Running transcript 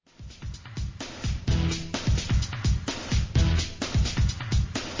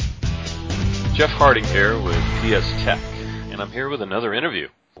Jeff Harding here with PSTEC, and I'm here with another interview.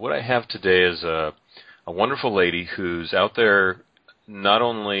 What I have today is a wonderful lady who's out there not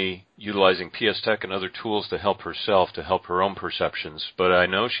only utilizing PSTEC and other tools to help herself, to help her own perceptions, but I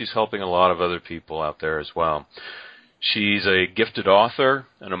know she's helping a lot of other people out there as well. She's a gifted author,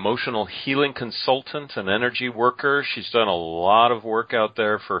 an emotional healing consultant, an energy worker. She's done a lot of work out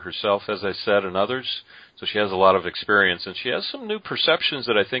there for herself, as I said, and others. So she has a lot of experience, and she has some new perceptions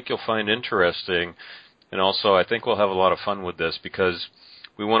that I think you'll find interesting. And also, I think we'll have a lot of fun with this because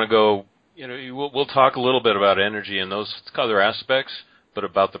we want to go, we'll talk a little bit about energy and those other aspects, but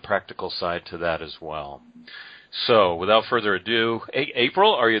about the practical side to that as well. So, without further ado,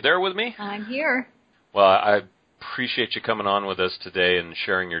 April, are you there with me? I'm here. Well, I appreciate you coming on with us today and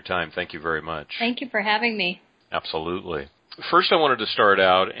sharing your time. Thank you very much. Thank you for having me. Absolutely. First, I wanted to start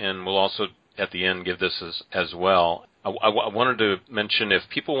out, and we'll also at the end give this as well. I wanted to mention if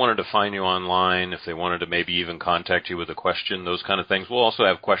people wanted to find you online, if they wanted to maybe even contact you with a question, those kind of things. We'll also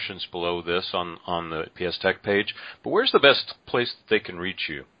have questions below this on the PSTEC page. But where's the best place that they can reach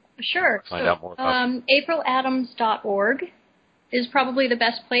you? Sure. Find out more about apriladams.org is probably the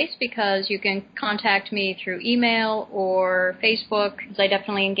best place because you can contact me through email or Facebook, because I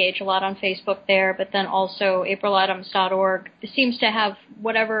definitely engage a lot on Facebook there, but then also apriladams.org seems to have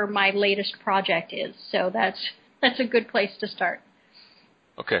whatever my latest project is, so that's a good place to start.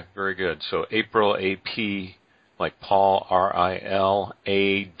 Okay, very good. So April, A-P like Paul, R-I-L,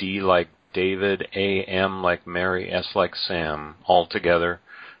 A-D like David, A-M like Mary, S like Sam, all together,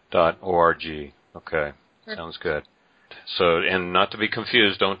 .org. Okay, sounds good. So, and not to be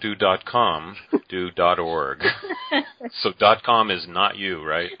confused, don't do .com, do .org. So .com is not you,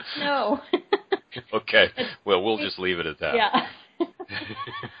 right? No. Okay, well, we'll just leave it at that. Yeah.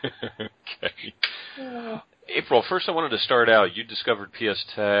 Okay. April, first I wanted to start out. You discovered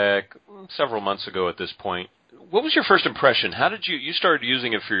PSTEC several months ago at this point. What was your first impression? How did you started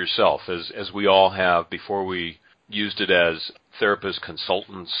using it for yourself, as we all have before we used it as therapists,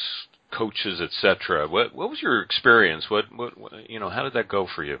 consultants, coaches, etc. What was your experience? What how did that go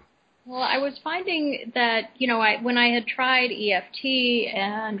for you? Well, I was finding that, when I had tried EFT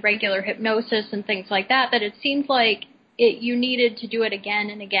and regular hypnosis and things like that it seemed like you needed to do it again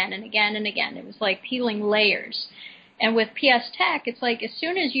and again and again and again. It was like peeling layers. And with PSTEC, it's like as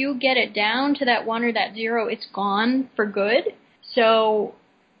soon as you get it down to that 1 or that 0, it's gone for good. So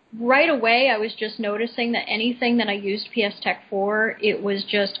right away, I was just noticing that anything that I used PSTEC for, it was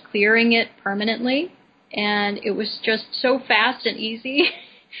just clearing it permanently. And it was just so fast and easy.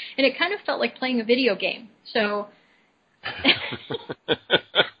 And it kind of felt like playing a video game. So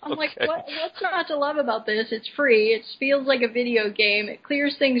I'm like, what's not to love about this? It's free. It feels like a video game. It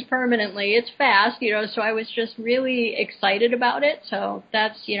clears things permanently. It's fast, so I was just really excited about it. So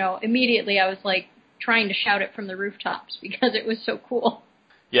that's, immediately I was like trying to shout it from the rooftops because it was so cool.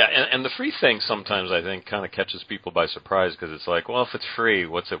 Yeah, and the free thing sometimes I think kind of catches people by surprise because it's like, well, if it's free,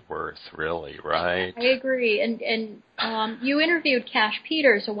 what's it worth, really, right? I agree. And you interviewed Cash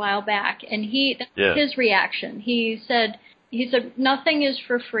Peters a while back, and his reaction. He said nothing is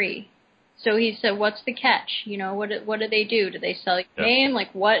for free. So he said, what's the catch? What do they do? Do they sell your name?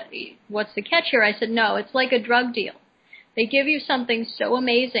 Like what's the catch here? I said, no, it's like a drug deal. They give you something so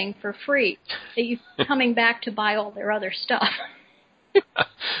amazing for free that you're coming back to buy all their other stuff.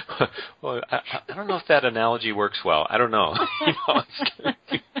 Well, I don't know if that analogy works well. I don't know,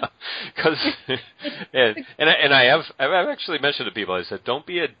 because I've actually mentioned to people. I said, don't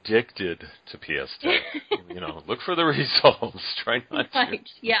be addicted to PSTEC. Look for the results. Try not right. to.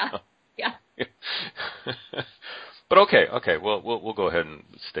 Yeah. But okay. We'll go ahead and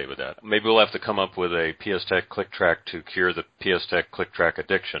stay with that. Maybe we'll have to come up with a PSTEC click track to cure the PSTEC click track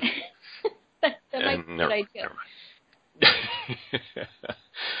addiction. that might be a good idea.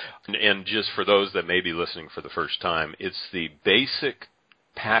 And just for those that may be listening for the first time, it's the basic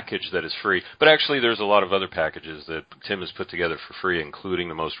package that is free. But actually, there's a lot of other packages that Tim has put together for free, including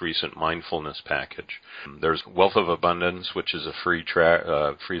the most recent mindfulness package. There's Wealth of Abundance, which is a free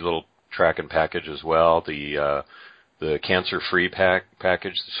little track and package as well. The cancer-free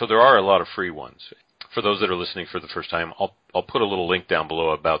package. So there are a lot of free ones. For those that are listening for the first time, I'll put a little link down below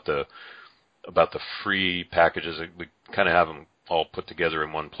about the free packages. We kind of have them all put together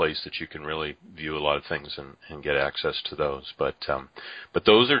in one place that you can really view a lot of things and get access to those. But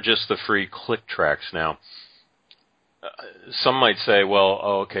those are just the free click tracks. Now, some might say, well,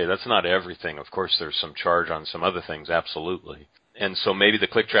 okay, that's not everything. Of course, there's some charge on some other things, absolutely. And so maybe the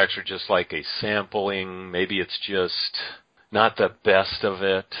click tracks are just like a sampling. Maybe it's just not the best of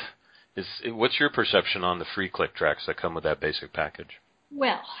it. What's your perception on the free click tracks that come with that basic package?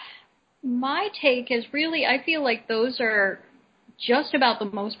 Well, My take is really, I feel like those are just about the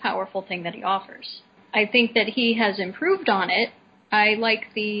most powerful thing that he offers. I think that he has improved on it. I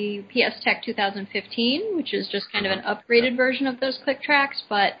like the PSTEC 2015, which is just kind of an upgraded version of those click tracks,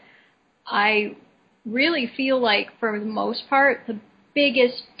 but I really feel like for the most part, the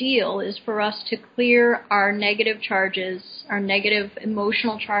biggest deal is for us to clear our negative charges, our negative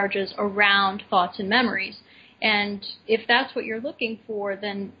emotional charges around thoughts and memories. And if that's what you're looking for,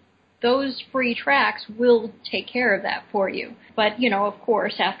 then those free tracks will take care of that for you. But, of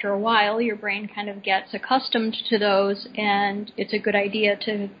course, after a while, your brain kind of gets accustomed to those, and it's a good idea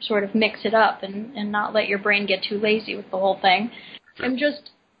to sort of mix it up and not let your brain get too lazy with the whole thing. Sure. I'm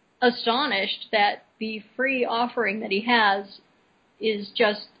just astonished that the free offering that he has is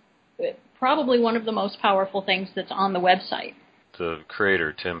just probably one of the most powerful things that's on the website. The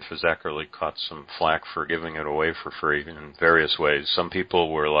creator, Tim Fazzackerly, caught some flack for giving it away for free in various ways. Some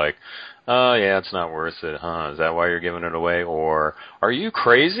people were like, oh, yeah, it's not worth it, huh? Is that why you're giving it away? Or, are you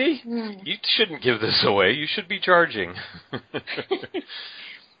crazy? You shouldn't give this away. You should be charging.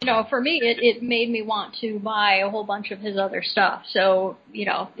 For me, it made me want to buy a whole bunch of his other stuff. So,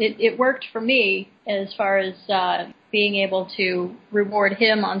 it worked for me as far as being able to reward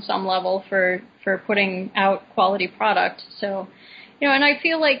him on some level for putting out quality product. So, and I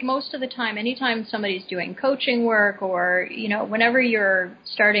feel like most of the time, anytime somebody's doing coaching work or, whenever you're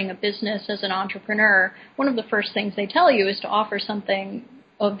starting a business as an entrepreneur, one of the first things they tell you is to offer something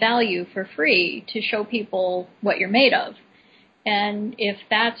of value for free to show people what you're made of. And if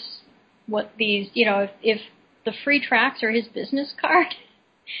that's what these, if the free tracks are his business card,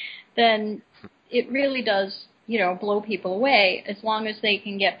 then it really does, blow people away as long as they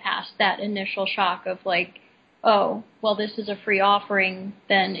can get past that initial shock of like, oh, well, this is a free offering,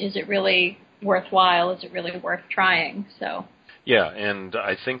 then is it really worthwhile? Is it really worth trying? So. Yeah, and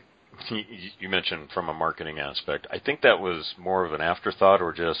I think you mentioned from a marketing aspect, I think that was more of an afterthought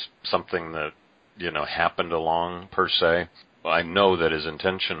or just something that, happened along per se. I know that his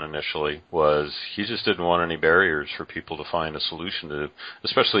intention initially was he just didn't want any barriers for people to find a solution to,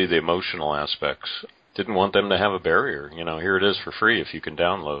 especially the emotional aspects. Didn't want them to have a barrier. Here it is for free if you can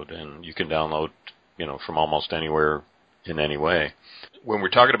download, and you can download, from almost anywhere in any way. When we're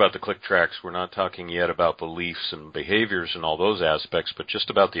talking about the click tracks, we're not talking yet about beliefs and behaviors and all those aspects, but just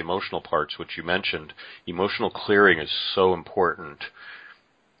about the emotional parts, which you mentioned. Emotional clearing is so important.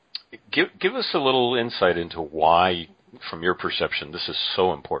 Give us a little insight into why, from your perception, this is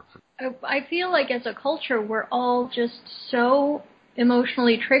so important. I feel like as a culture, we're all just so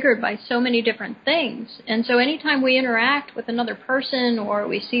emotionally triggered by so many different things. And so anytime we interact with another person or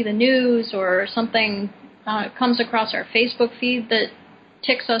we see the news or something comes across our Facebook feed that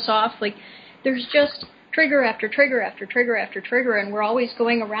ticks us off, like there's just trigger after trigger after trigger after trigger, and we're always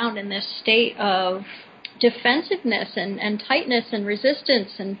going around in this state of defensiveness and tightness and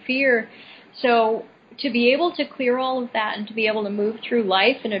resistance and fear. So to be able to clear all of that and to be able to move through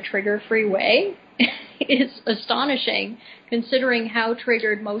life in a trigger-free way is astonishing, considering how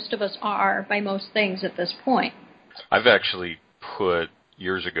triggered most of us are by most things at this point. I've actually put,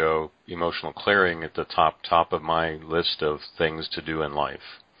 years ago, emotional clearing at the top of my list of things to do in life.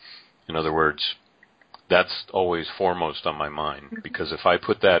 In other words, that's always foremost on my mind, because if I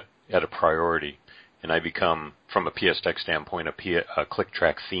put that at a priority and I become, from a PSTEC standpoint, a click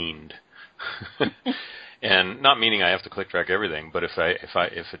track fiend, and not meaning I have to click track everything, but if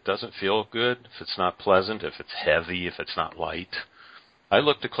it doesn't feel good, if it's not pleasant, if it's heavy, if it's not light, I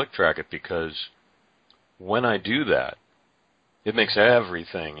look to click track it, because when I do that, it makes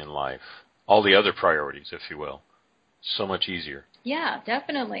everything in life, all the other priorities, if you will, so much easier. Yeah,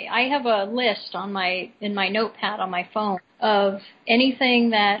 definitely. I have a list in my notepad on my phone of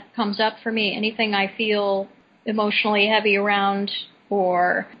anything that comes up for me, anything I feel emotionally heavy around,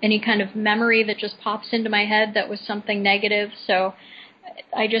 or any kind of memory that just pops into my head that was something negative. So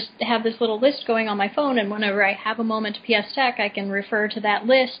I just have this little list going on my phone, and whenever I have a moment to PSTEC, I can refer to that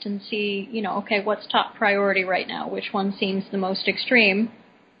list and see, okay, what's top priority right now? Which one seems the most extreme?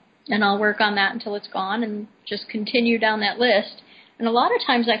 And I'll work on that until it's gone and just continue down that list. And a lot of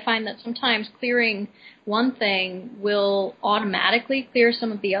times I find that sometimes clearing one thing will automatically clear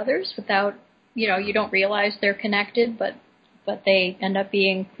some of the others without, you don't realize they're connected, but they end up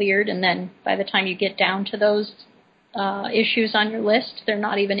being cleared, and then by the time you get down to those issues on your list, they're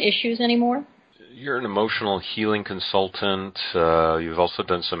not even issues anymore. You're an emotional healing consultant. You've also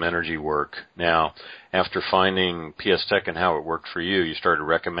done some energy work. Now, after finding PSTEC and how it worked for you, you started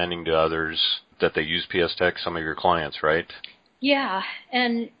recommending to others that they use PSTEC, some of your clients, right? Yeah,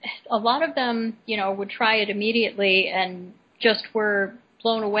 and a lot of them, would try it immediately and just were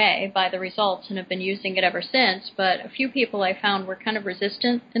blown away by the results and have been using it ever since. But a few people I found were kind of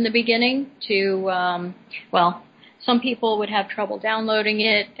resistant in the beginning to, some people would have trouble downloading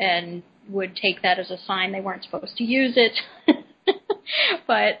it and would take that as a sign they weren't supposed to use it.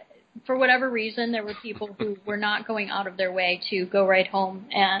 But for whatever reason, there were people who were not going out of their way to go right home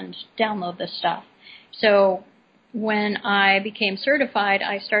and download this stuff. So when I became certified,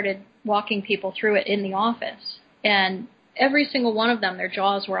 I started walking people through it in the office. And every single one of them, their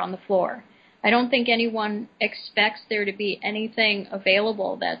jaws were on the floor. I don't think anyone expects there to be anything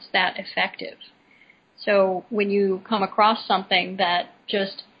available that's that effective. So when you come across something that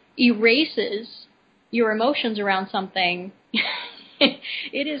just erases your emotions around something,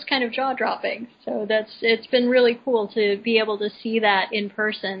 it is kind of jaw-dropping. So it's been really cool to be able to see that in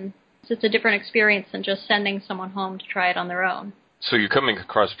person. It's a different experience than just sending someone home to try it on their own. So you're coming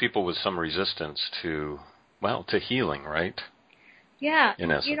across people with some resistance to healing, right? Yeah.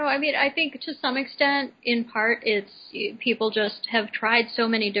 In essence. I think to some extent, in part, it's people just have tried so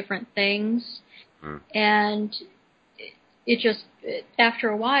many different things. And it just, after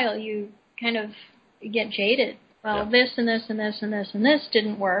a while, you kind of get jaded. Well, this and this and this and this and this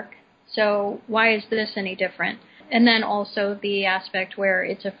didn't work, so why is this any different? And then also the aspect where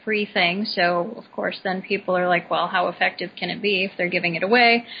it's a free thing, so of course then people are like, well, how effective can it be if they're giving it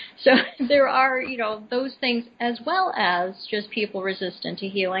away? So there are, those things as well as just people resistant to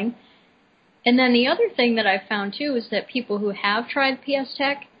healing. And then the other thing that I've found too is that people who have tried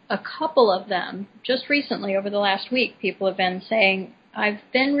PSTEC, a couple of them, just recently over the last week, people have been saying, I've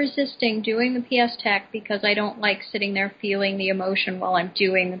been resisting doing the PSTEC because I don't like sitting there feeling the emotion while I'm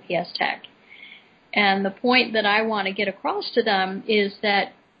doing the PSTEC. And the point that I want to get across to them is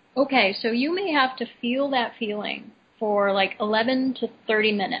that, okay, so you may have to feel that feeling for like 11 to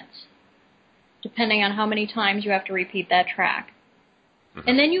 30 minutes, depending on how many times you have to repeat that track. Mm-hmm.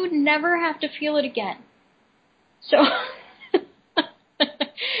 And then you would never have to feel it again. So...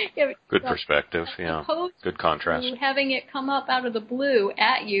 Good perspective, yeah. Good contrast. Having it come up out of the blue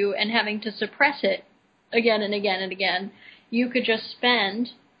at you and having to suppress it again and again and again, you could just spend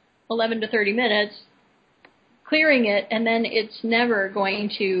 11 to 30 minutes clearing it, and then it's never going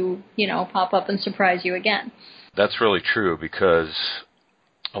to, pop up and surprise you again. That's really true, because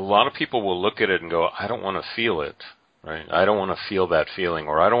a lot of people will look at it and go, I don't want to feel it, right? I don't want to feel that feeling,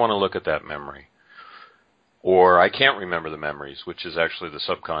 or I don't want to look at that memory. Or I can't remember the memories, which is actually the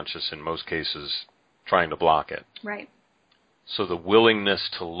subconscious in most cases trying to block it. Right. So the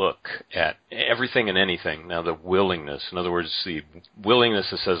willingness to look at everything and anything, now the willingness, in other words, the willingness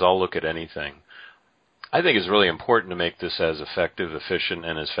that says I'll look at anything, I think is really important to make this as effective, efficient,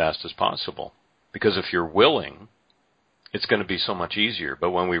 and as fast as possible. Because if you're willing, it's going to be so much easier. But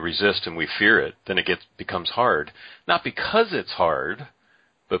when we resist and we fear it, then it becomes hard. Not because it's hard,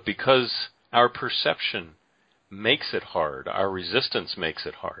 but because our perception makes it hard. Our resistance makes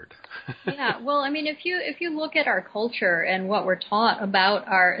it hard. Yeah, well, if you look at our culture and what we're taught about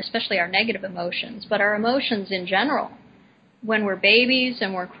especially our negative emotions, but our emotions in general, when we're babies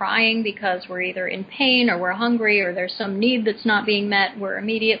and we're crying because we're either in pain or we're hungry or there's some need that's not being met, we're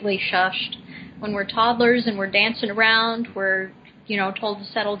immediately shushed. When we're toddlers and we're dancing around, we're, told to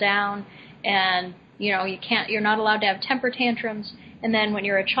settle down, and, you're not allowed to have temper tantrums. And then when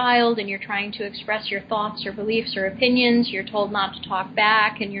you're a child and you're trying to express your thoughts or beliefs or opinions, you're told not to talk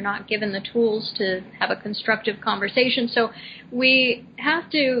back, and you're not given the tools to have a constructive conversation. So we have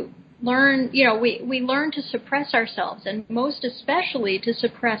to learn, we learn to suppress ourselves, and most especially to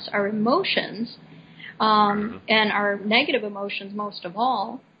suppress our emotions, and our negative emotions most of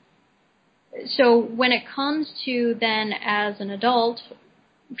all. So when it comes to then as an adult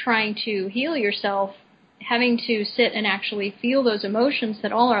trying to heal yourself, having to sit and actually feel those emotions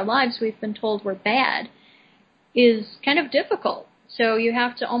that all our lives we've been told were bad is kind of difficult. So you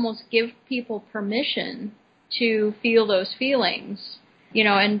have to almost give people permission to feel those feelings.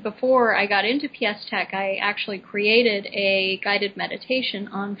 And before I got into PSTEC, I actually created a guided meditation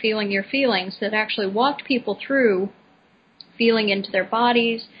on feeling your feelings that actually walked people through feeling into their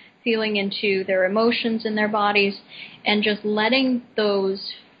bodies, feeling into their emotions in their bodies, and just letting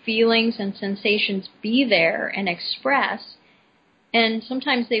those feelings and sensations be there and express. And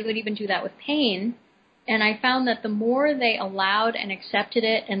sometimes they would even do that with pain. And I found that the more they allowed and accepted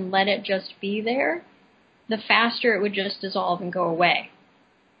it and let it just be there, the faster it would just dissolve and go away.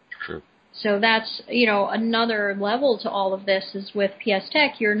 True. So that's, another level to all of this is with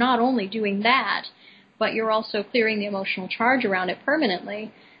PSTEC, you're not only doing that, but you're also clearing the emotional charge around it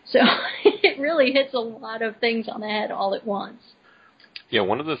permanently. So it really hits a lot of things on the head all at once. Yeah,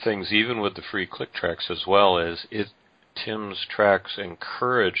 one of the things, even with the free click tracks as well, is Tim's tracks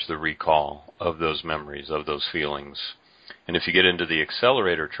encourage the recall of those memories, of those feelings. And if you get into the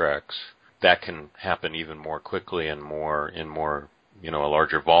accelerator tracks, that can happen even more quickly and in more, a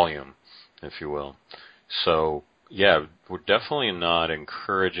larger volume, if you will. So, yeah, we're definitely not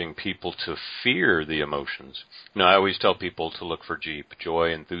encouraging people to fear the emotions. I always tell people to look for Jeep,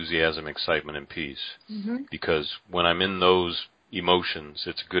 joy, enthusiasm, excitement, and peace. Mm-hmm. Because when I'm in those emotions,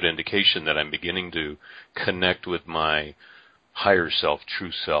 it's a good indication that I'm beginning to connect with my higher self,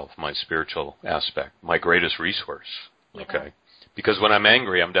 true self, my spiritual aspect, my greatest resource. Yeah. Okay. Because when I'm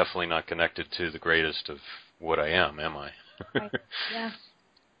angry, I'm definitely not connected to the greatest of what I am I? Right. Yeah.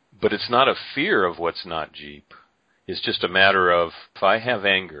 But it's not a fear of what's not Jeep. It's just a matter of, if I have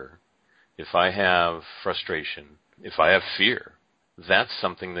anger, if I have frustration, if I have fear, that's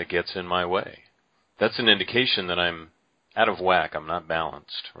something that gets in my way. That's an indication that I'm out of whack. I'm not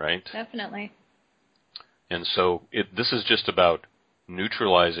balanced, right? Definitely. And so this is just about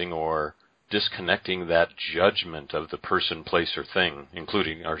neutralizing or disconnecting that judgment of the person, place, or thing,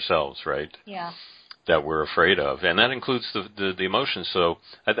 including ourselves, right? Yeah. That we're afraid of. And that includes the emotions. So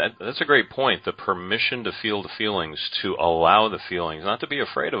that's a great point, the permission to feel the feelings, to allow the feelings, not to be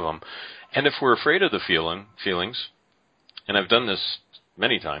afraid of them. And if we're afraid of the feelings, and I've done this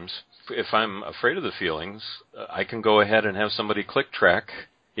many times, if I'm afraid of the feelings, I can go ahead and have somebody click track.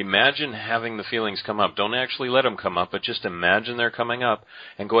 Imagine having the feelings come up. Don't actually let them come up, but just imagine they're coming up,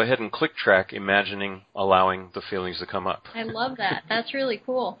 and go ahead and click track, imagining allowing the feelings to come up. I love that. That's really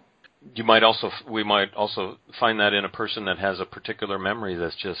cool. We might also find that in a person that has a particular memory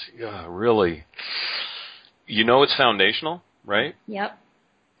that's just really, it's foundational, right? Yep.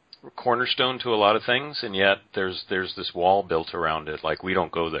 Cornerstone to a lot of things, and yet there's this wall built around it, like we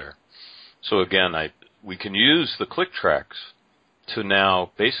don't go there. So again, we can use the click tracks to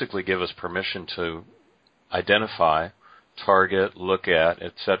now basically give us permission to identify, target, look at,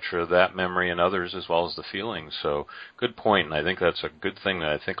 etc., that memory and others, as well as the feelings. So good point, and I think that's a good thing that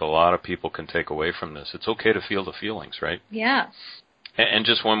I think a lot of people can take away from this. It's okay to feel the feelings, right? Yeah. And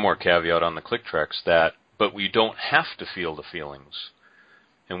just one more caveat on the click tracks, but we don't have to feel the feelings.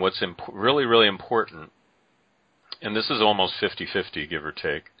 And what's really, really important, and this is almost 50-50, give or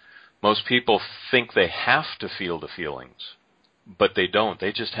take, most people think they have to feel the feelings, but they don't.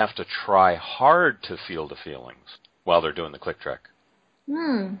 They just have to try hard to feel the feelings while they're doing the click track.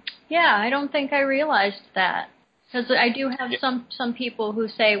 Yeah, I don't think I realized that. Because I do have some people who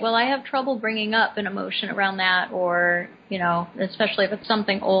say, well, I have trouble bringing up an emotion around that, or, especially if it's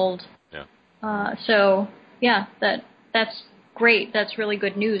something old. Yeah. So, yeah, that's great. That's really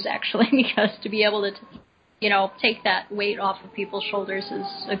good news, actually, because to be able to, take that weight off of people's shoulders is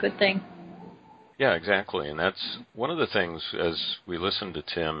a good thing. Yeah, exactly. And that's one of the things as we listen to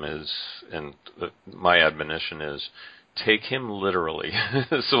Tim my admonition is, take him literally.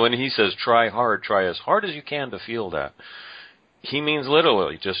 So when he says try as hard as you can to feel that, he means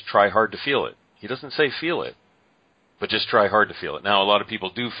literally just try hard to feel it. He doesn't say feel it, but just try hard to feel it. Now, a lot of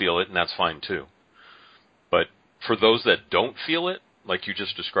people do feel it, and that's fine too. But for those that don't feel it, like you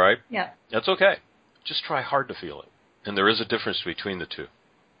just described, that's okay. Just try hard to feel it. And there is a difference between the two.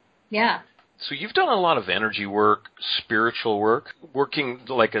 Yeah. So you've done a lot of energy work, spiritual work, working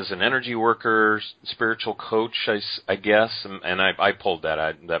like as an energy worker, spiritual coach, I guess, and I pulled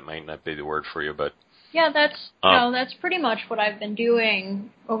that. That might not be the word for you, but... Yeah, that's pretty much what I've been doing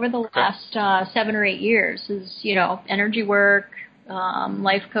over the last 7 or 8 years is, energy work,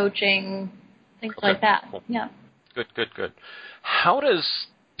 life coaching, things like that. Cool. Yeah. Good. How does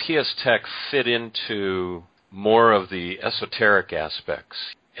PSTEC fit into more of the esoteric aspects?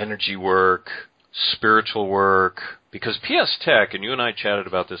 Energy work, spiritual work, because PSTEC, and you and I chatted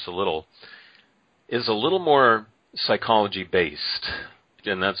about this a little, is a little more psychology-based.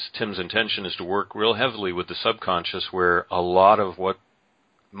 And that's Tim's intention, is to work real heavily with the subconscious, where a lot of what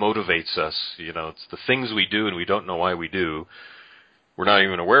motivates us, it's the things we do and we don't know why we do. We're not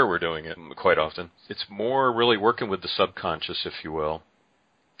even aware we're doing it quite often. It's more really working with the subconscious, if you will,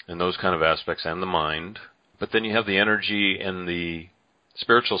 and those kind of aspects, and the mind. But then you have the energy and the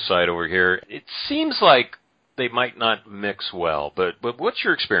spiritual side over here. It seems like they might not mix well, but what's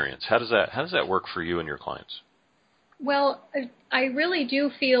your experience? How does that work for you and your clients? Well, I really do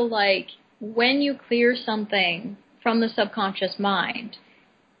feel like when you clear something from the subconscious mind,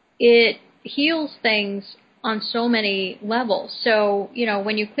 it heals things on so many levels. So,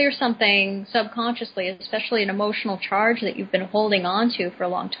 when you clear something subconsciously, especially an emotional charge that you've been holding on to for a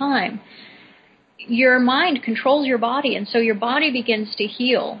long time, your mind controls your body, and so your body begins to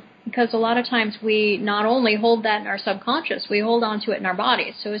heal. because a lot of times we not only hold that in our subconscious, we hold on to it in our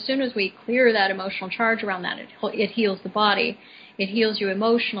bodies. So as soon as we clear that emotional charge around that, it heals the body. It heals you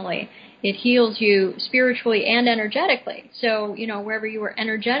emotionally. It heals you spiritually and energetically. So, wherever you were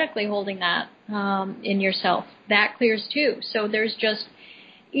energetically holding that in yourself, that clears too. So there's just,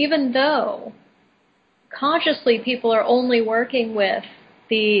 even though consciously people are only working with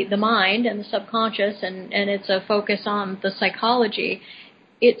the mind and the subconscious, and it's a focus on the psychology,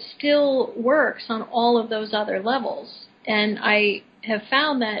 it still works on all of those other levels. And I have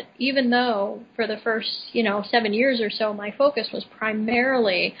found that even though for the first, 7 years or so, my focus was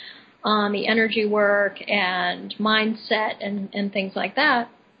primarily on the energy work and mindset and things like that,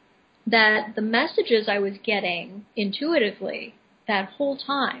 that the messages I was getting intuitively that whole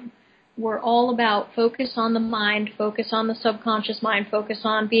time were all about focus on the mind, focus on the subconscious mind, focus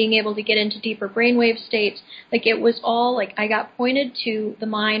on being able to get into deeper brainwave states. Like, it was all like I got pointed to the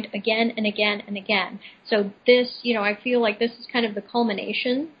mind again and again and again. So this, I feel like this is kind of the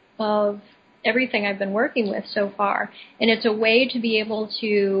culmination of everything I've been working with so far. And it's a way to be able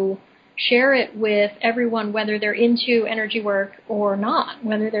to share it with everyone, whether they're into energy work or not,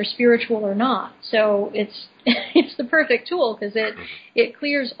 whether they're spiritual or not. So it's it's the perfect tool because it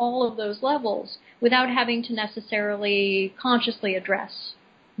clears all of those levels without having to necessarily consciously address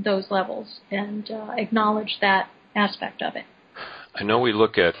those levels and acknowledge that aspect of it. I know we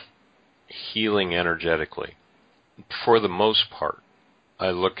look at healing energetically. For the most part, I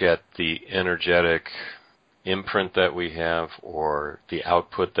look at the energetic imprint that we have or the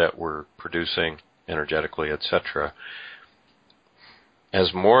output that we're producing energetically, etc.,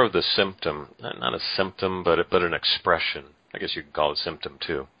 as more of the symptom, not a symptom, but an expression, I guess you could call it symptom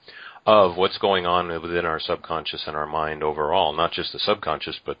too, of what's going on within our subconscious and our mind overall, not just the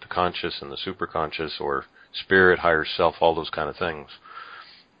subconscious, but the conscious and the superconscious or spirit, higher self, all those kind of things.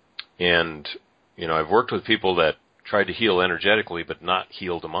 And, I've worked with people that tried to heal energetically but not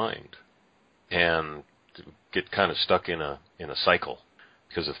heal the mind and get kind of stuck in a cycle.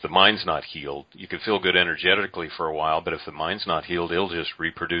 Because if the mind's not healed, you can feel good energetically for a while, but if the mind's not healed, it'll just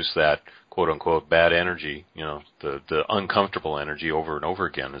reproduce that quote-unquote bad energy, the uncomfortable energy over and over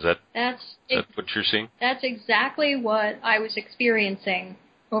again. Is that what you're seeing? That's exactly what I was experiencing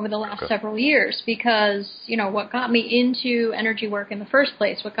over the last several years, because, what got me into energy work in the first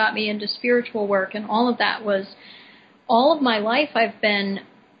place, what got me into spiritual work and all of that was all of my life I've been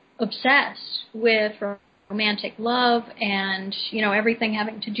obsessed with romantic love and, everything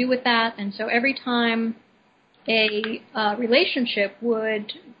having to do with that. And so every time a relationship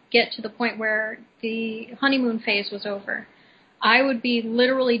would get to the point where the honeymoon phase was over, I would be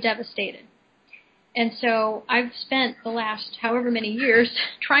literally devastated. And so I've spent the last however many years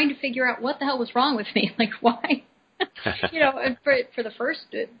trying to figure out what the hell was wrong with me. Like, why? And for the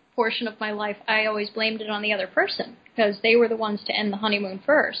first portion of my life, I always blamed it on the other person because they were the ones to end the honeymoon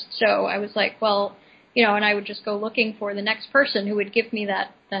first. So I was like, well, and I would just go looking for the next person who would give me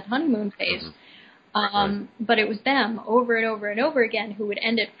that honeymoon phase. But it was them over and over and over again who would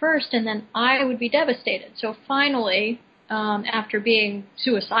end it first, and then I would be devastated. So finally, after being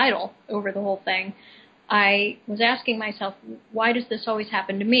suicidal over the whole thing, I was asking myself, why does this always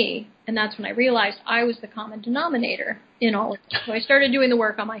happen to me? And that's when I realized I was the common denominator in all of this. So I started doing the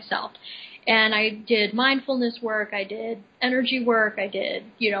work on myself. And I did mindfulness work, I did energy work, I did,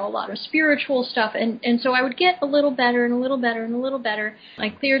 a lot of spiritual stuff. And so I would get a little better and a little better and a little better. I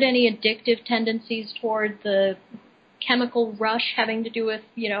cleared any addictive tendencies toward the chemical rush having to do with,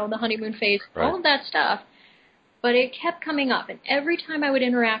 the honeymoon phase, all of that stuff. But it kept coming up. And every time I would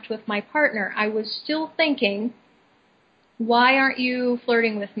interact with my partner, I was still thinking, why aren't you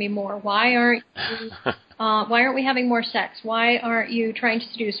flirting with me more? Why aren't we having more sex? Why aren't you trying to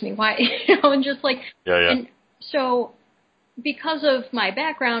seduce me? Why, and just like, And so because of my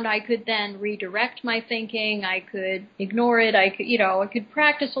background, I could then redirect my thinking. I could ignore it. I could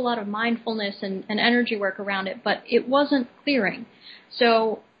practice a lot of mindfulness and energy work around it, but it wasn't clearing.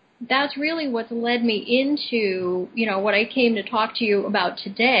 So that's really what's led me into, what I came to talk to you about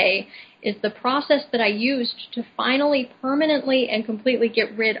today is the process that I used to finally permanently and completely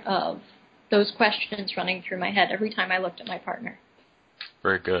get rid of those questions running through my head every time I looked at my partner.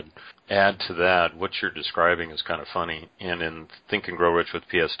 Very good. Add to that, what you're describing is kind of funny. And in Think and Grow Rich with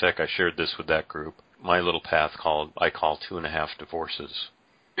PSTEC, I shared this with that group. My little path I call 2.5 divorces.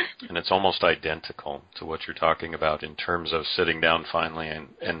 And it's almost identical to what you're talking about in terms of sitting down finally. And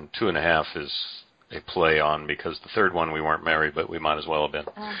 2.5 is a play on, because the third one we weren't married, but we might as well have been.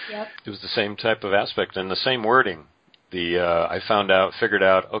 Yep. It was the same type of aspect and the same wording. I figured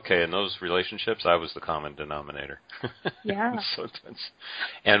out, okay, in those relationships, I was the common denominator. Yeah.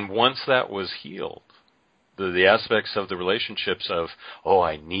 And once that was healed, the aspects of the relationships of, oh,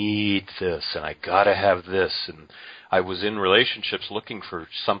 I need this, and I gotta have this, and I was in relationships looking for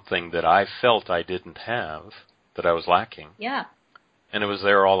something that I felt I didn't have, that I was lacking. Yeah. And it was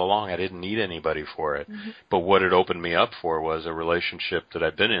there all along. I didn't need anybody for it. Mm-hmm. But what it opened me up for was a relationship that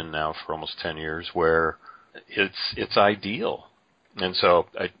I've been in now for almost 10 years where it's ideal. And so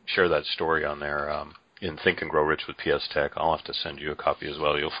I share that story on there in Think and Grow Rich with PSTEC. I'll have to send you a copy as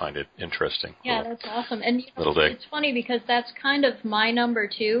well. You'll find it interesting. Yeah, that's awesome. And it's funny because that's kind of my number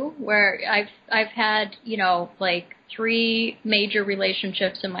two, where I've had, like 3 major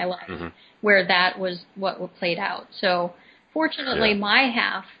relationships in my life mm-hmm. where that was what played out. So fortunately, my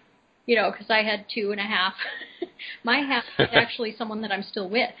half, because I had 2.5, my half is actually someone that I'm still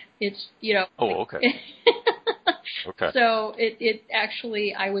with. It's, Oh, okay. Okay. So it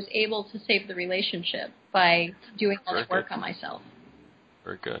actually, I was able to save the relationship by doing all the work on myself.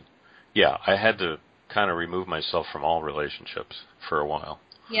 Very good. Yeah, I had to kind of remove myself from all relationships for a while.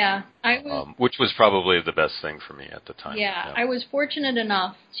 Yeah, I was, which was probably the best thing for me at the time. Yeah, I was fortunate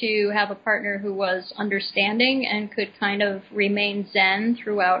enough to have a partner who was understanding and could kind of remain zen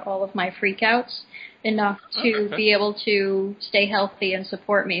throughout all of my freakouts, enough to be able to stay healthy and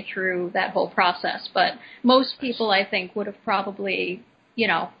support me through that whole process. But most people, I think, would have probably,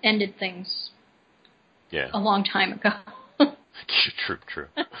 ended things a long time ago. True.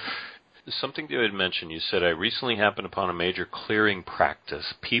 Something you had mentioned, you said, I recently happened upon a major clearing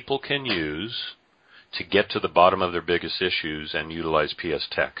practice people can use to get to the bottom of their biggest issues and utilize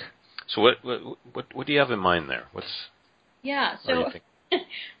PSTEC. So what do you have in mind there?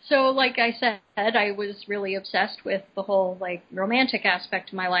 So like I said, I was really obsessed with the whole romantic aspect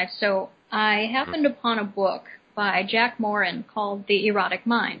of my life. So I happened upon a book by Jack Morin called The Erotic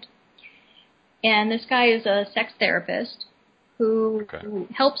Mind. And this guy is a sex therapist who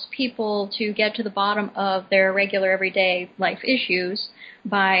helps people to get to the bottom of their regular everyday life issues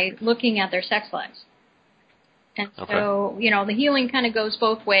by looking at their sex lives. And so, the healing kind of goes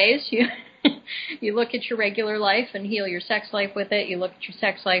both ways. You look at your regular life and heal your sex life with it. You look at your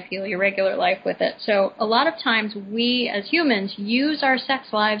sex life, heal your regular life with it. So a lot of times we as humans use our sex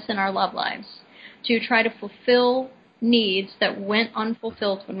lives and our love lives to try to fulfill needs that went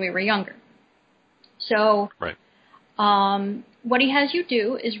unfulfilled when we were younger. So what he has you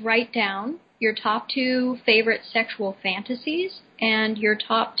do is write down your top 2 favorite sexual fantasies and your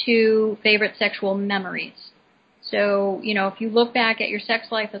top 2 favorite sexual memories. So, if you look back at your sex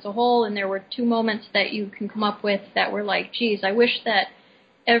life as a whole and there were 2 moments that you can come up with that were like, geez, I wish that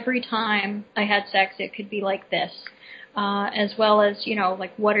every time I had sex it could be like this, as well as,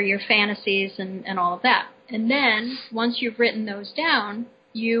 what are your fantasies and all of that. And then once you've written those down,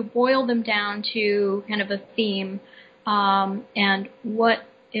 you boil them down to kind of a theme and what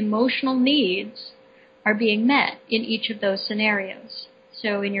emotional needs are being met in each of those scenarios.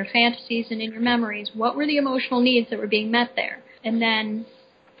 So in your fantasies and in your memories, what were the emotional needs that were being met there? And then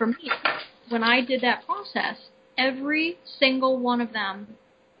for me, when I did that process, every single one of them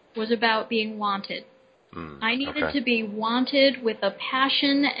was about being wanted. I needed to be wanted with a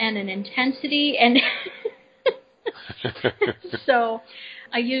passion and an intensity. And so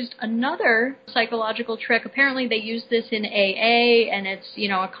I used another psychological trick. Apparently they use this in AA, and it's,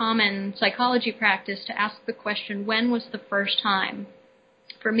 a common psychology practice to ask the question, when was the first time?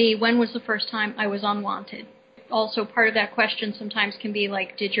 For me, when was the first time I was unwanted? Also, part of that question sometimes can be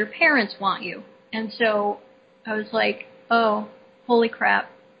like, did your parents want you? And so I was like, oh, holy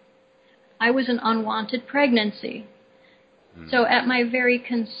crap. I was an unwanted pregnancy. So at my very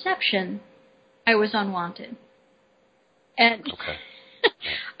conception, I was unwanted. And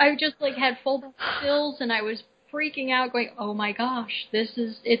I just had full chills, and I was freaking out going, oh my gosh,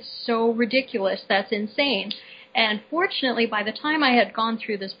 it's so ridiculous. That's insane. And fortunately, by the time I had gone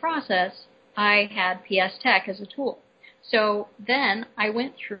through this process, I had PSTEC as a tool. So then I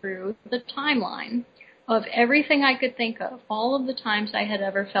went through the timeline of everything I could think of, all of the times I had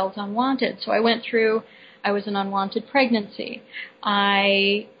ever felt unwanted. So I went through, I was an unwanted pregnancy.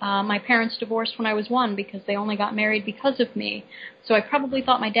 My parents divorced when I was 1 because they only got married because of me. So I probably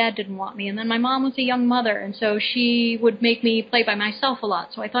thought my dad didn't want me. And then my mom was a young mother, and so she would make me play by myself a lot.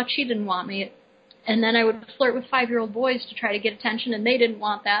 So I thought she didn't want me. And then I would flirt with 5-year-old boys to try to get attention, and they didn't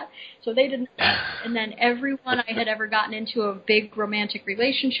want that. So they didn't want it. And then everyone I had ever gotten into a big romantic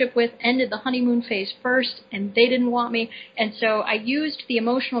relationship with ended the honeymoon phase first, and they didn't want me. And so I used the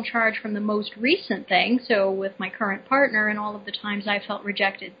emotional charge from the most recent thing, so with my current partner and all of the times I felt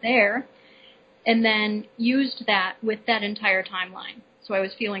rejected there, and then used that with that entire timeline. So I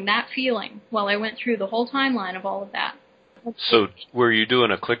was feeling that feeling while I went through the whole timeline of all of that. So were you doing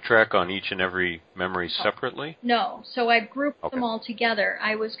a click track on each and every memory separately? No. So I grouped them all together.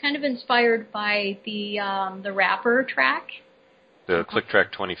 I was kind of inspired by the wrapper track. The Click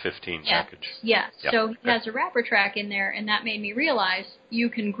Track 2015 package. Yes. Yep. So he has a wrapper track in there, and that made me realize you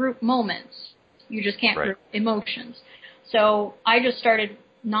can group moments. You just can't group emotions. So I just started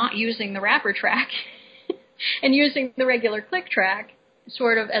not using the wrapper track and using the regular click track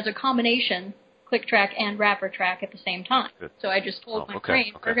sort of as a combination, click track and wrapper track at the same time. Good. So I just told my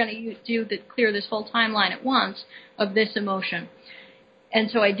brain, we're going to clear this whole timeline at once of this emotion. And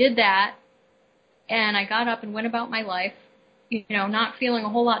so I did that, and I got up and went about my life, you know, not feeling a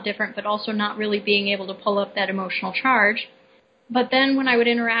whole lot different, but also not really being able to pull up that emotional charge. But then when I would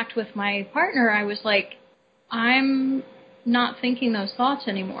interact with my partner, I was like, I'm not thinking those thoughts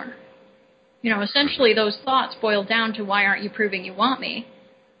anymore. You know, essentially those thoughts boiled down to, why aren't you proving you want me?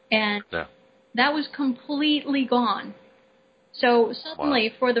 And that was completely gone. So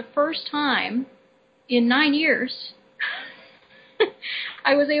suddenly, for the first time in 9 years,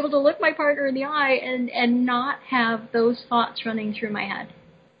 I was able to look my partner in the eye and not have those thoughts running through my head.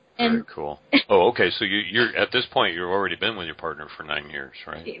 And very cool. Oh, okay. So you're at this point, you've already been with your partner for 9 years,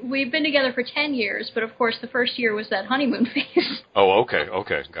 right? We've been together for 10 years, but of course the first year was that honeymoon phase. Oh, okay.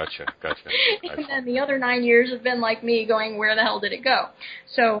 Gotcha. And then the other 9 years have been like me going, where the hell did it go?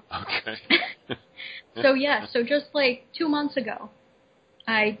 So, so just like 2 months ago,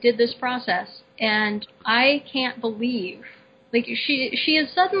 I did this process, and I can't believe, like, she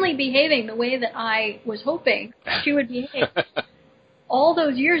is suddenly behaving the way that I was hoping she would behave. All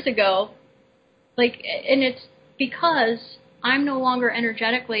those years ago, like, and it's because I'm no longer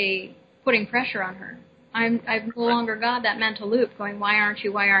energetically putting pressure on her. I've no longer got that mental loop going, why aren't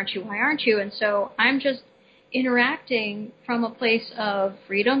you? And so I'm just interacting from a place of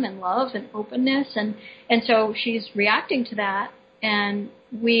freedom and love and openness, and so she's reacting to that, and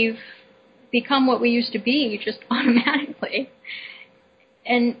we've become what we used to be just automatically.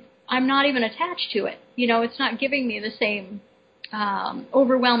 And I'm not even attached to it. You know, it's not giving me the same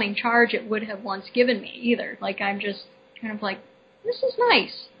overwhelming charge it would have once given me either. Like, I'm just kind of like, this is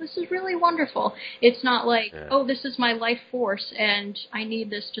nice. This is really wonderful. It's not like, oh, this is my life force and I need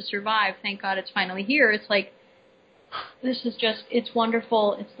this to survive. Thank God it's finally here. It's like, this is just, it's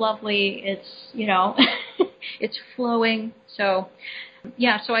wonderful. It's lovely. It's, you know, it's flowing. So,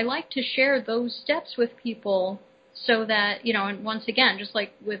 yeah, so I like to share those steps with people so that, you know, and once again, just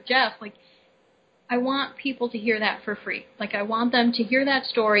like with Jeff, like, I want people to hear that for free. Like, I want them to hear that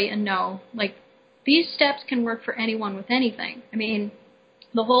story and know, like, these steps can work for anyone with anything. I mean,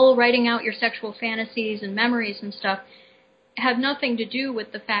 the whole writing out your sexual fantasies and memories and stuff have nothing to do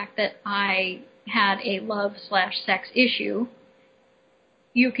with the fact that I had a love/sex issue.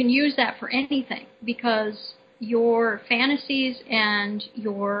 You can use that for anything, because your fantasies and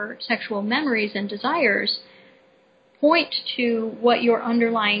your sexual memories and desires point to what your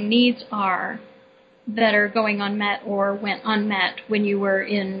underlying needs are that are going unmet or went unmet when you were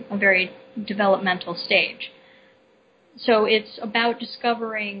in a very developmental stage. So it's about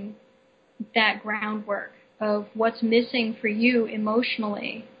discovering that groundwork of what's missing for you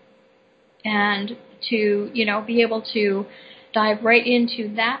emotionally, and to, you know, be able to dive right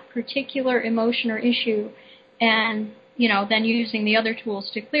into that particular emotion or issue, and, you know, then using the other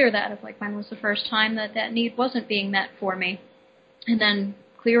tools to clear that, of like, when was the first time that need wasn't being met for me, and then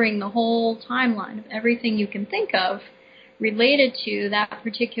clearing the whole timeline of everything you can think of related to that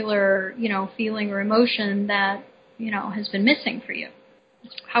particular, you know, feeling or emotion that, you know, has been missing for you.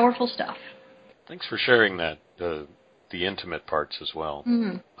 It's powerful stuff. Thanks for sharing that, the intimate parts as well.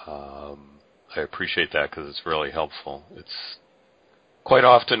 Mm-hmm. I appreciate that, because it's really helpful. It's quite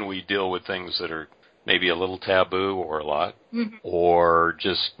often we deal with things that are maybe a little taboo, or a lot, or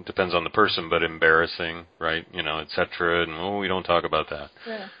just depends on the person, but embarrassing, right? You know, etc. And we don't talk about that.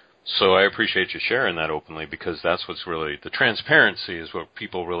 Yeah. So I appreciate you sharing that openly, because that's what's really, the transparency is what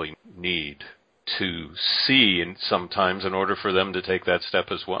people really need to see, and sometimes in order for them to take that step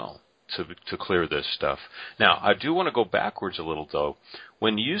as well, to clear this stuff. Now, I do want to go backwards a little, though.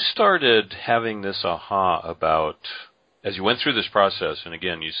 When you started having this aha about, as you went through this process, and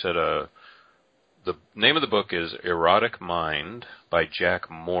again, you said the name of the book is Erotic Mind by Jack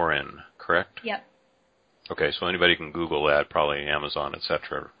Morin, correct? Yep. Okay, so anybody can Google that, probably Amazon,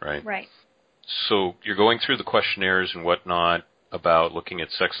 etc., right? Right. So you're going through the questionnaires and whatnot about looking at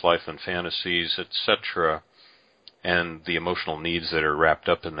sex life and fantasies, etc., and the emotional needs that are wrapped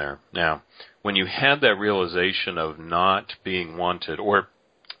up in there. Now, when you had that realization of not being wanted, or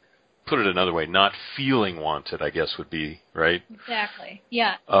put it another way, not feeling wanted, I guess would be, right? Exactly.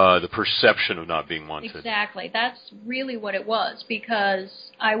 Yeah. The perception of not being wanted. Exactly. That's really what it was, because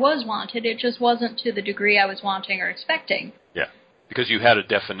I was wanted. It just wasn't to the degree I was wanting or expecting. Yeah. Because you had a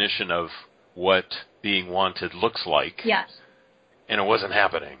definition of what being wanted looks like. Yes. And it wasn't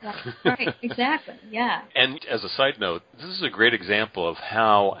happening. Right. Exactly. Yeah. And as a side note, this is a great example of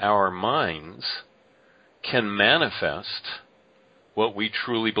how our minds can manifest what we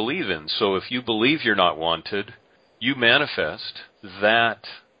truly believe in. So if you believe you're not wanted, you manifest that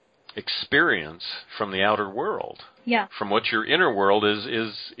experience from the outer world. Yeah. From what your inner world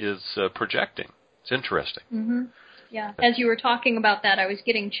is projecting. It's interesting. Mm-hmm. Yeah. As you were talking about that, I was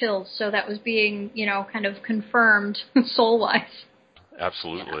getting chills. So that was being, kind of confirmed soul-wise.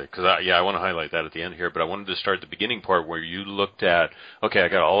 Absolutely. Because, I want to highlight that at the end here, but I wanted to start the beginning part where you looked at, okay, I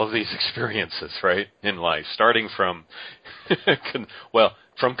got all of these experiences, right, in life, starting from,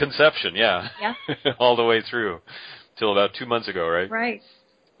 from conception, yeah. All the way through till about 2 months ago, right? Right.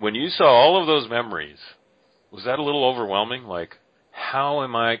 When you saw all of those memories, was that a little overwhelming? Like, how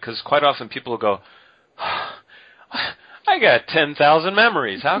am I, because quite often people will go, I got 10,000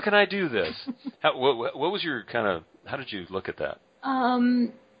 memories. How can I do this? What was your how did you look at that?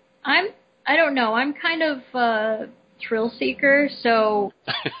 I don't know. I'm kind of a thrill seeker, so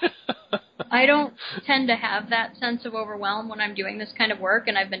I don't tend to have that sense of overwhelm when I'm doing this kind of work,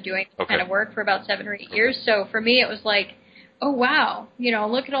 and I've been doing this kind of work for about 7 or 8 years. So for me, it was like, oh wow,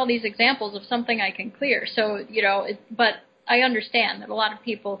 look at all these examples of something I can clear. So but I understand that a lot of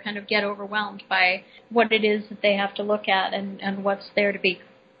people kind of get overwhelmed by what it is that they have to look at and what's there to be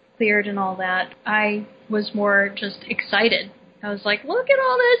cleared and all that. I was more just excited. I was like, look at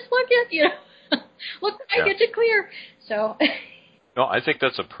all this, look what I get to clear. So. No, I think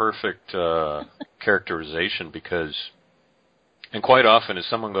that's a perfect characterization because, and quite often if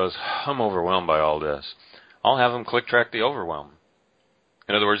someone goes, I'm overwhelmed by all this, I'll have them click track the overwhelm.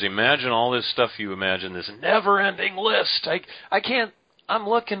 In other words, imagine all this stuff you imagine, this never-ending list. I'm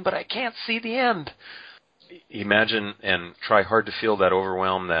looking, but I can't see the end. Imagine and try hard to feel that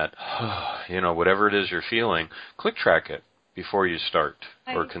overwhelm, that, whatever it is you're feeling, click track it before you start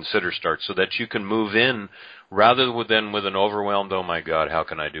or consider start so that you can move in rather than with an overwhelmed, oh my God, how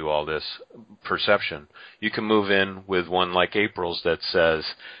can I do all this perception. You can move in with one like April's that says,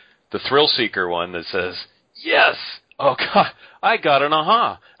 the thrill seeker one that says, yes, oh God, I got an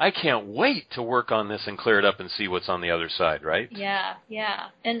aha. I can't wait to work on this and clear it up and see what's on the other side, right? Yeah.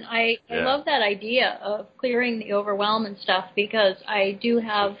 And I love that idea of clearing the overwhelm and stuff because I do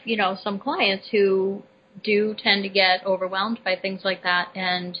have, some clients who do tend to get overwhelmed by things like that.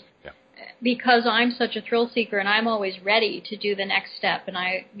 And because I'm such a thrill seeker and I'm always ready to do the next step and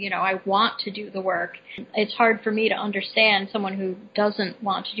I want to do the work, it's hard for me to understand someone who doesn't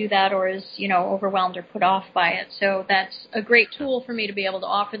want to do that or is, overwhelmed or put off by it. So that's a great tool for me to be able to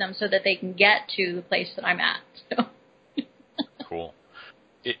offer them so that they can get to the place that I'm at. So. Cool.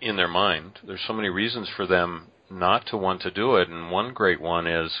 In their mind, there's so many reasons for them not to want to do it, and one great one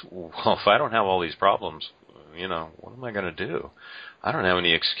is, well, if I don't have all these problems, what am I going to do? I don't have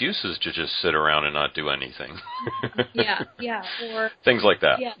any excuses to just sit around and not do anything. Yeah, or things like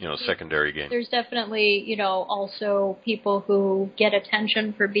that, secondary gain. There's definitely, also people who get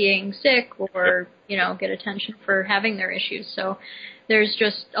attention for being sick or, get attention for having their issues. So there's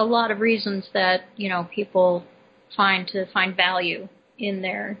just a lot of reasons that, people find value in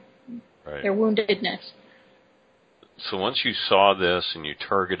their woundedness. So once you saw this and you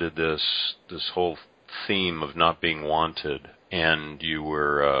targeted this whole theme of not being wanted, and you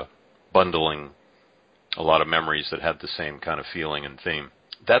were bundling a lot of memories that had the same kind of feeling and theme,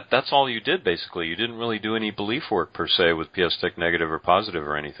 that's all you did basically. You didn't really do any belief work per se with PSTEC negative or positive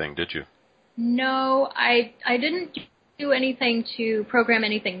or anything, did you? No, I didn't do anything to program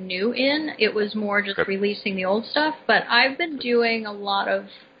anything new in. It was more just releasing the old stuff. But I've been doing a lot of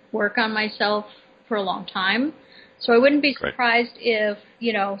work on myself for a long time. So I wouldn't be surprised if,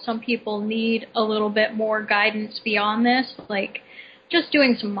 some people need a little bit more guidance beyond this, like just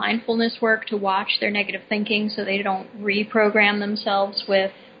doing some mindfulness work to watch their negative thinking so they don't reprogram themselves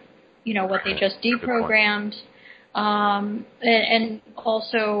with, what they just deprogrammed. And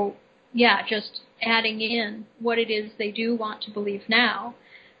also, just adding in what it is they do want to believe now.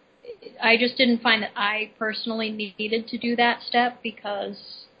 I just didn't find that I personally needed to do that step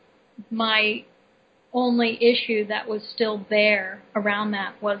because my only issue that was still there around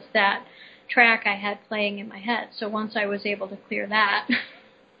that was that track I had playing in my head. So once I was able to clear that,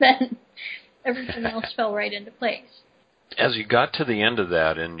 then everything else fell right into place. As you got to the end of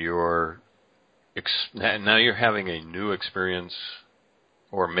that and now you're having a new experience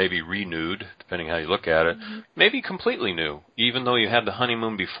or maybe renewed, depending how you look at it, maybe completely new, even though you had the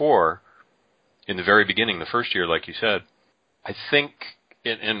honeymoon before, in the very beginning, the first year, like you said. I think,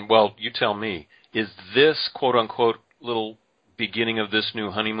 and well, you tell me, is this, quote-unquote, little beginning of this new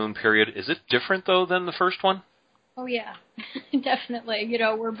honeymoon period, is it different, though, than the first one? Oh, yeah, definitely.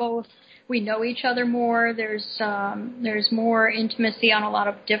 We know each other more. There's more intimacy on a lot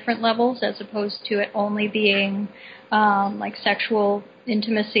of different levels as opposed to it only being like sexual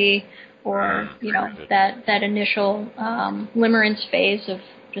intimacy or, that initial limerence phase of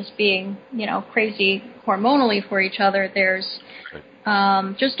just being, crazy hormonally for each other. There's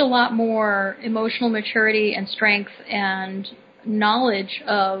just a lot more emotional maturity and strength and knowledge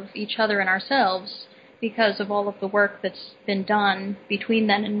of each other and ourselves because of all of the work that's been done between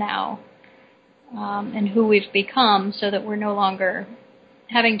then and now, and who we've become, so that we're no longer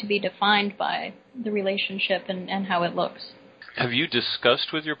having to be defined by the relationship and how it looks. Have you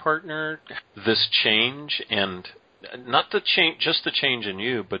discussed with your partner this change, and not the change, just the change in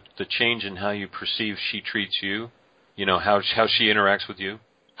you, but the change in how you perceive she treats you? How she interacts with you?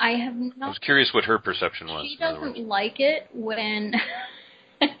 I have not. I was curious what her perception was. She doesn't like it when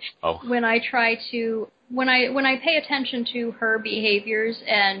when I pay attention to her behaviors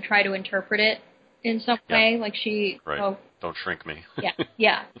and try to interpret it in some way, like she. Right. Don't shrink me.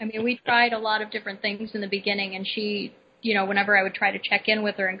 Yeah. I mean, we tried a lot of different things in the beginning, and she, whenever I would try to check in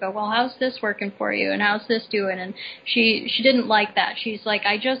with her and go, well, how's this working for you, and how's this doing, and she didn't like that. She's like,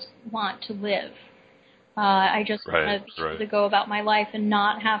 I just want to live. I just want to be able to go about my life and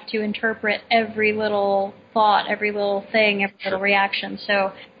not have to interpret every little thought, every little thing, every little reaction.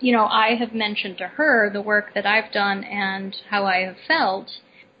 So, I have mentioned to her the work that I've done and how I have felt,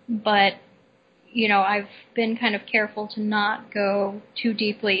 but, I've been kind of careful to not go too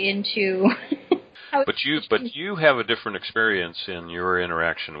deeply into how. But you have a different experience in your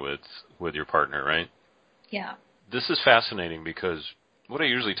interaction with your partner, right? Yeah. This is fascinating because what I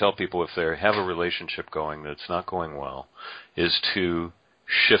usually tell people if they have a relationship going that's not going well is to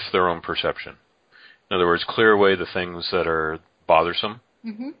shift their own perception. In other words, clear away the things that are bothersome,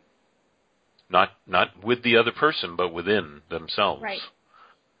 not with the other person, but within themselves. Right.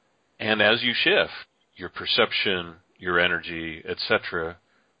 And as you shift, your perception, your energy, etc.,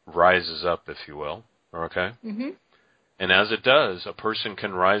 rises up, if you will. Okay? Mm-hmm. And as it does, a person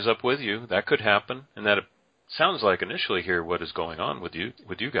can rise up with you. That could happen, and that sounds like initially here what is going on with you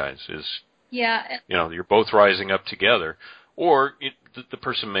guys is, you're both rising up together, or the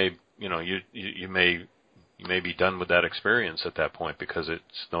person may, you may be done with that experience at that point because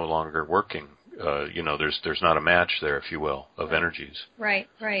it's no longer working. There's not a match there, if you will, of energies. Right.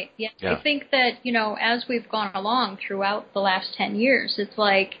 Yeah. I think that, as we've gone along throughout the last 10 years, it's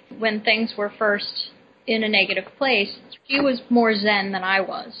like when things were first in a negative place, she was more Zen than I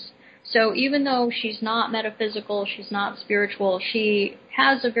was. So even though she's not metaphysical, she's not spiritual, she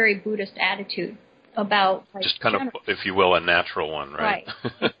has a very Buddhist attitude about just kind of, if you will, a natural one, right?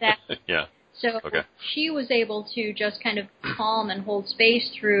 Right, exactly. Yeah. So she was able to just kind of calm and hold space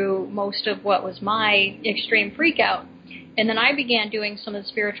through most of what was my extreme freakout. And then I began doing some of the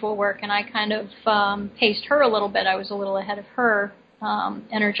spiritual work, and I kind of paced her a little bit. I was a little ahead of her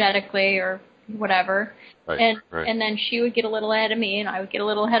energetically or whatever. And then she would get a little ahead of me, and I would get a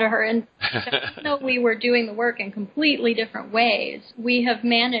little ahead of her. And even though we were doing the work in completely different ways, we have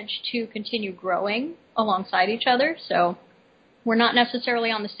managed to continue growing alongside each other. So we're not necessarily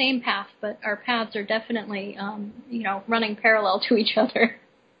on the same path, but our paths are definitely, running parallel to each other.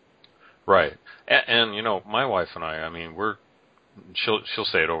 Right. And my wife and I mean, she'll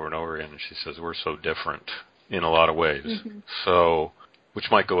say it over and over again, and she says we're so different in a lot of ways. Mm-hmm. So,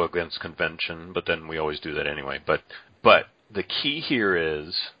 which might go against convention, but then we always do that anyway. But the key here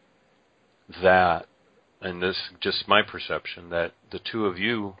is that, and this just my perception, that the two of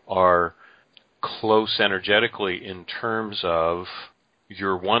you are close energetically in terms of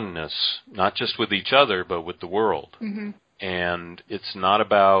your oneness, not just with each other, but with the world. Mm-hmm. And it's not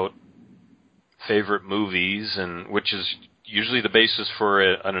about favorite movies, and which is usually the basis for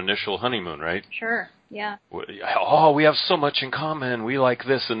an initial honeymoon, right? Sure, yeah. Oh, we have so much in common. We like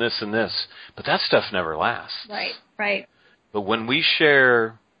this and this and this. But that stuff never lasts. Right. But when we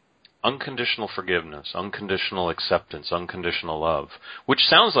share unconditional forgiveness, unconditional acceptance, unconditional love, which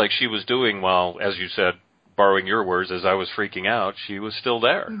sounds like she was doing while, as you said, borrowing your words, as I was freaking out, she was still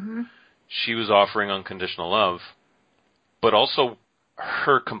there. Mm-hmm. She was offering unconditional love, but also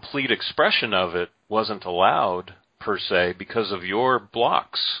her complete expression of it wasn't allowed, per se, because of your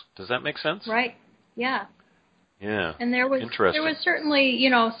blocks. Does that make sense? Right, yeah. Yeah, and there was certainly,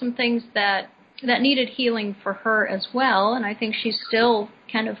 some things that that needed healing for her as well, and I think she's still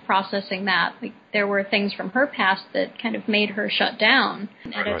kind of processing that. Like, there were things from her past that kind of made her shut down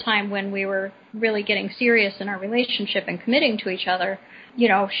at a time when we were really getting serious in our relationship and committing to each other. You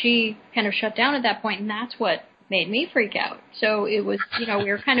know, she kind of shut down at that point, and that's what made me freak out. So it was, you know, we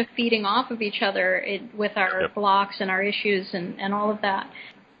were kind of feeding off of each other with our blocks and our issues and all of that.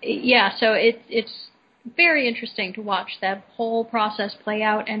 Yeah, so it's very interesting to watch that whole process play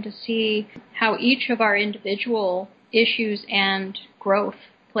out and to see how each of our individual issues and growth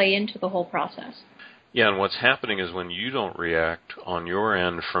play into the whole process. Yeah, and what's happening is when you don't react on your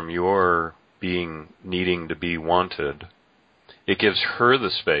end from your needing to be wanted, it gives her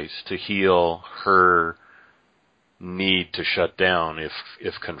the space to heal her need to shut down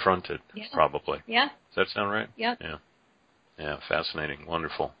if confronted, probably. Yeah. Does that sound right? Yep. Yeah. Yeah, fascinating.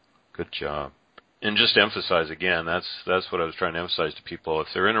 Wonderful. Good job. And just to emphasize again, that's what I was trying to emphasize to people. If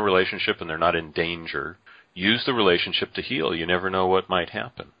they're in a relationship and they're not in danger, use the relationship to heal. You never know what might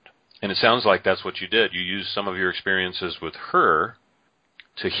happen. And it sounds like that's what you did. You used some of your experiences with her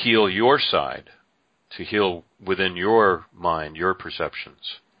to heal your side, to heal within your mind, your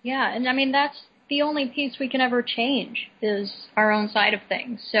perceptions. Yeah, and I mean, that's the only piece we can ever change is our own side of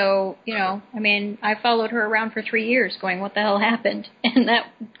things. So, you know, I mean, I followed her around for 3 years going, what the hell happened? And that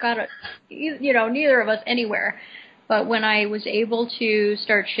got, neither of us anywhere. But when I was able to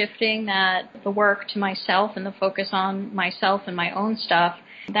start shifting the work to myself and the focus on myself and my own stuff,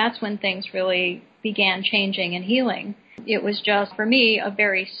 that's when things really began changing and healing. It was just, for me, a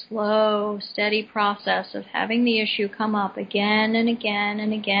very slow, steady process of having the issue come up again and again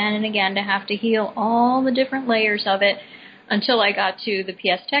and again and again to have to heal all the different layers of it until I got to the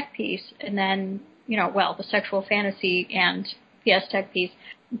PSTEC piece and then, the sexual fantasy and PSTEC piece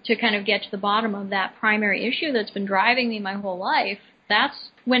to kind of get to the bottom of that primary issue that's been driving me my whole life.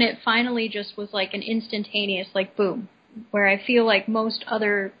 That's when it finally just was like an instantaneous, like, boom, where I feel like most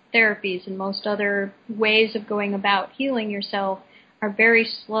other therapies and most other ways of going about healing yourself are very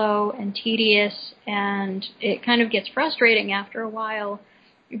slow and tedious, and it kind of gets frustrating after a while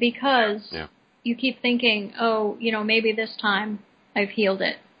because you keep thinking, maybe this time I've healed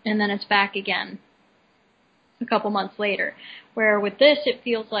it, and then it's back again a couple months later. Where with this, it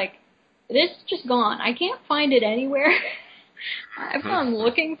feels like this is just gone. I can't find it anywhere. I've gone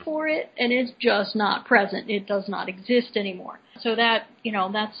looking for it, and it's just not present. It does not exist anymore. So that,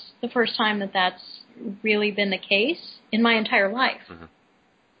 that's the first time that's really been the case in my entire life. Mm-hmm.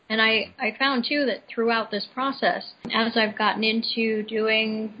 And I found, too, that throughout this process, as I've gotten into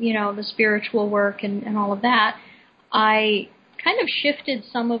doing, the spiritual work and all of that, I kind of shifted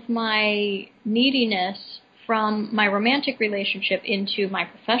some of my neediness from my romantic relationship into my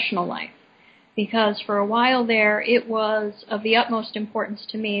professional life. Because for a while there, it was of the utmost importance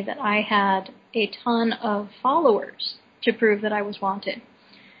to me that I had a ton of followers to prove that I was wanted.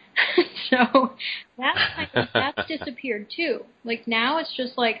 So that's disappeared too. Like now it's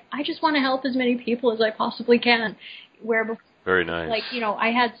just like, I just want to help as many people as I possibly can. Where before, very nice. Like,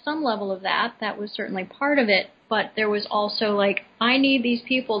 I had some level of that. That was certainly part of it. But there was also like, I need these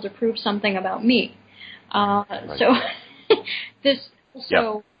people to prove something about me. Right. So this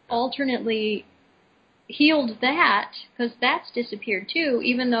also alternately healed that, because that's disappeared too,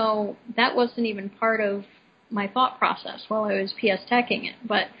 even though that wasn't even part of my thought process while I was PSTECing it.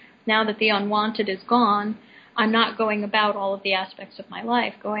 But now that the unwanted is gone, I'm not going about all of the aspects of my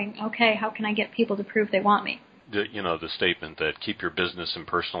life going, okay, how can I get people to prove they want me? The statement that keep your business and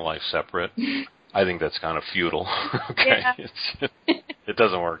personal life separate, I think that's kind of futile. Okay. Yeah. It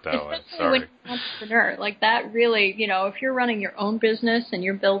doesn't work that way. Sorry. When you're an entrepreneur, like that really, if you're running your own business and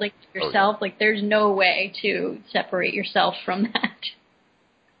you're building it yourself, like there's no way to separate yourself from that.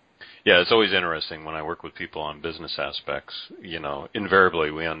 Yeah, it's always interesting when I work with people on business aspects.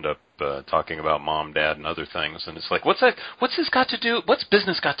 Invariably we end up talking about mom, dad, and other things, and it's like, what's this got to do? What's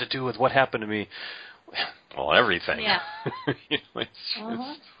business got to do with what happened to me? Well, everything. Yeah.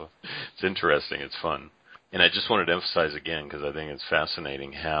 It's interesting. It's fun. And I just wanted to emphasize again, because I think it's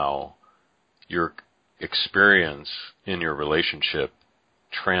fascinating how your experience in your relationship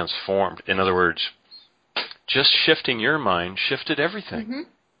transformed. In other words, just shifting your mind shifted everything. Mm-hmm.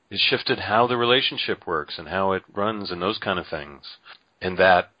 It shifted how the relationship works and how it runs and those kind of things. And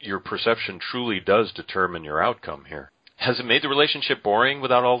that your perception truly does determine your outcome here. Has it made the relationship boring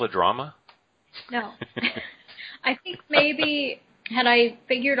without all the drama? No. I think maybe had I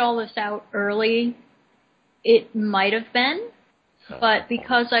figured all this out early, it might have been. But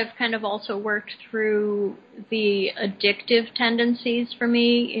because I've kind of also worked through the addictive tendencies for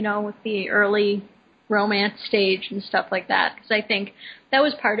me, with the early romance stage and stuff like that, because I think that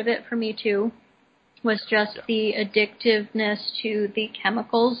was part of it for me too. was just the addictiveness to the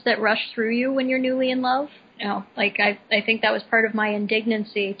chemicals that rush through you when you're newly in love. You know, like I think that was part of my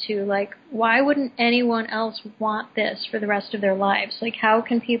indignancy to, like, why wouldn't anyone else want this for the rest of their lives? Like, how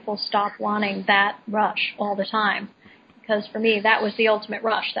can people stop wanting that rush all the time? Because for me, that was the ultimate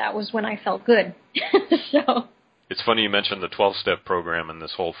rush. That was when I felt good. So it's funny you mentioned the 12-step program and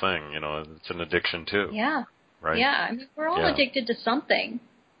this whole thing. You know, it's an addiction too. Yeah. Right? Yeah. I mean, we're all addicted to something.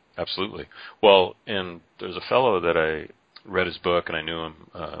 Absolutely. Well, and there's a fellow that I read his book, and I knew him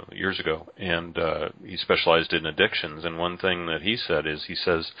years ago, and he specialized in addictions. And one thing that he said is, he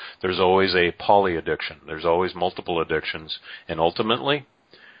says, there's always a poly-addiction. There's always multiple addictions. And ultimately,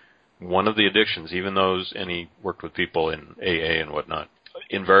 one of the addictions, even those, and he worked with people in AA and whatnot,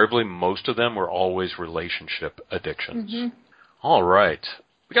 invariably, most of them were always relationship addictions. Mm-hmm. All right.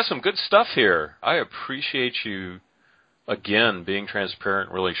 We got some good stuff here. I appreciate you, again, being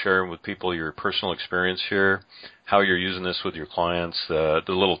transparent, really sharing with people your personal experience here, how you're using this with your clients. The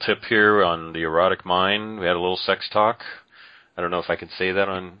little tip here on the erotic mind, we had a little sex talk. I don't know if I can say that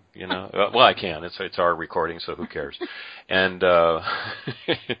on, you know, well, I can. It's our recording, so who cares? And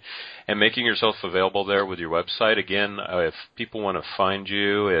and making yourself available there with your website. Again, if people want to find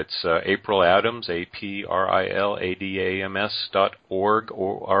you, it's April Adams, APRILADAMS.org,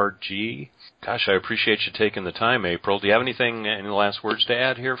 O-R-G. Gosh, I appreciate you taking the time, April. Do you have anything, any last words to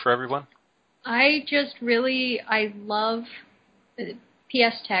add here for everyone? I love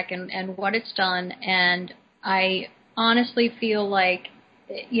PSTEC and what it's done, and I honestly feel like,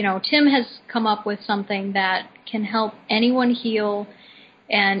 you know, Tim has come up with something that can help anyone heal,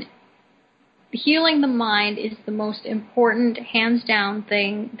 and healing the mind is the most important, hands-down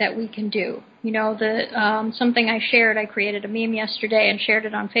thing that we can do. You know, something I created a meme yesterday and shared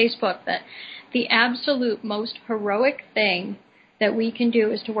it on Facebook, that the absolute most heroic thing that we can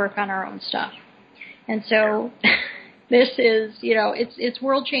do is to work on our own stuff. And so this is, you know, it's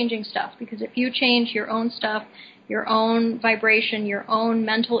world-changing stuff, because if you change your own stuff, your own vibration, your own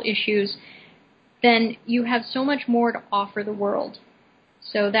mental issues, then you have so much more to offer the world.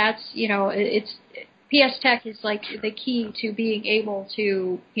 So that's, you know, PSTEC is like the key to being able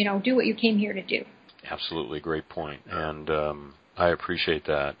to, you know, do what you came here to do. Absolutely. Great point. And I appreciate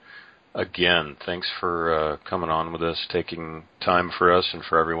that. Again, thanks for coming on with us, taking time for us and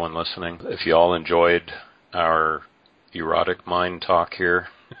for everyone listening. If you all enjoyed our erotic mind talk here,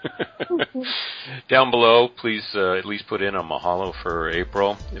 down below, please at least put in a mahalo for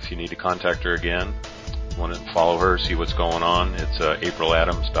April. If you need to contact her again, want to follow her, see what's going on, it's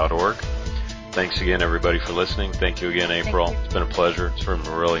apriladams.org. Thanks again, everybody, for listening. Thank you again, April. It's been a pleasure. It's been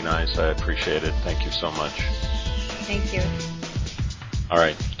really nice. I appreciate it. Thank you so much. Thank you. All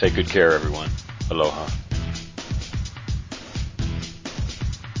right. Take good care, everyone. Aloha.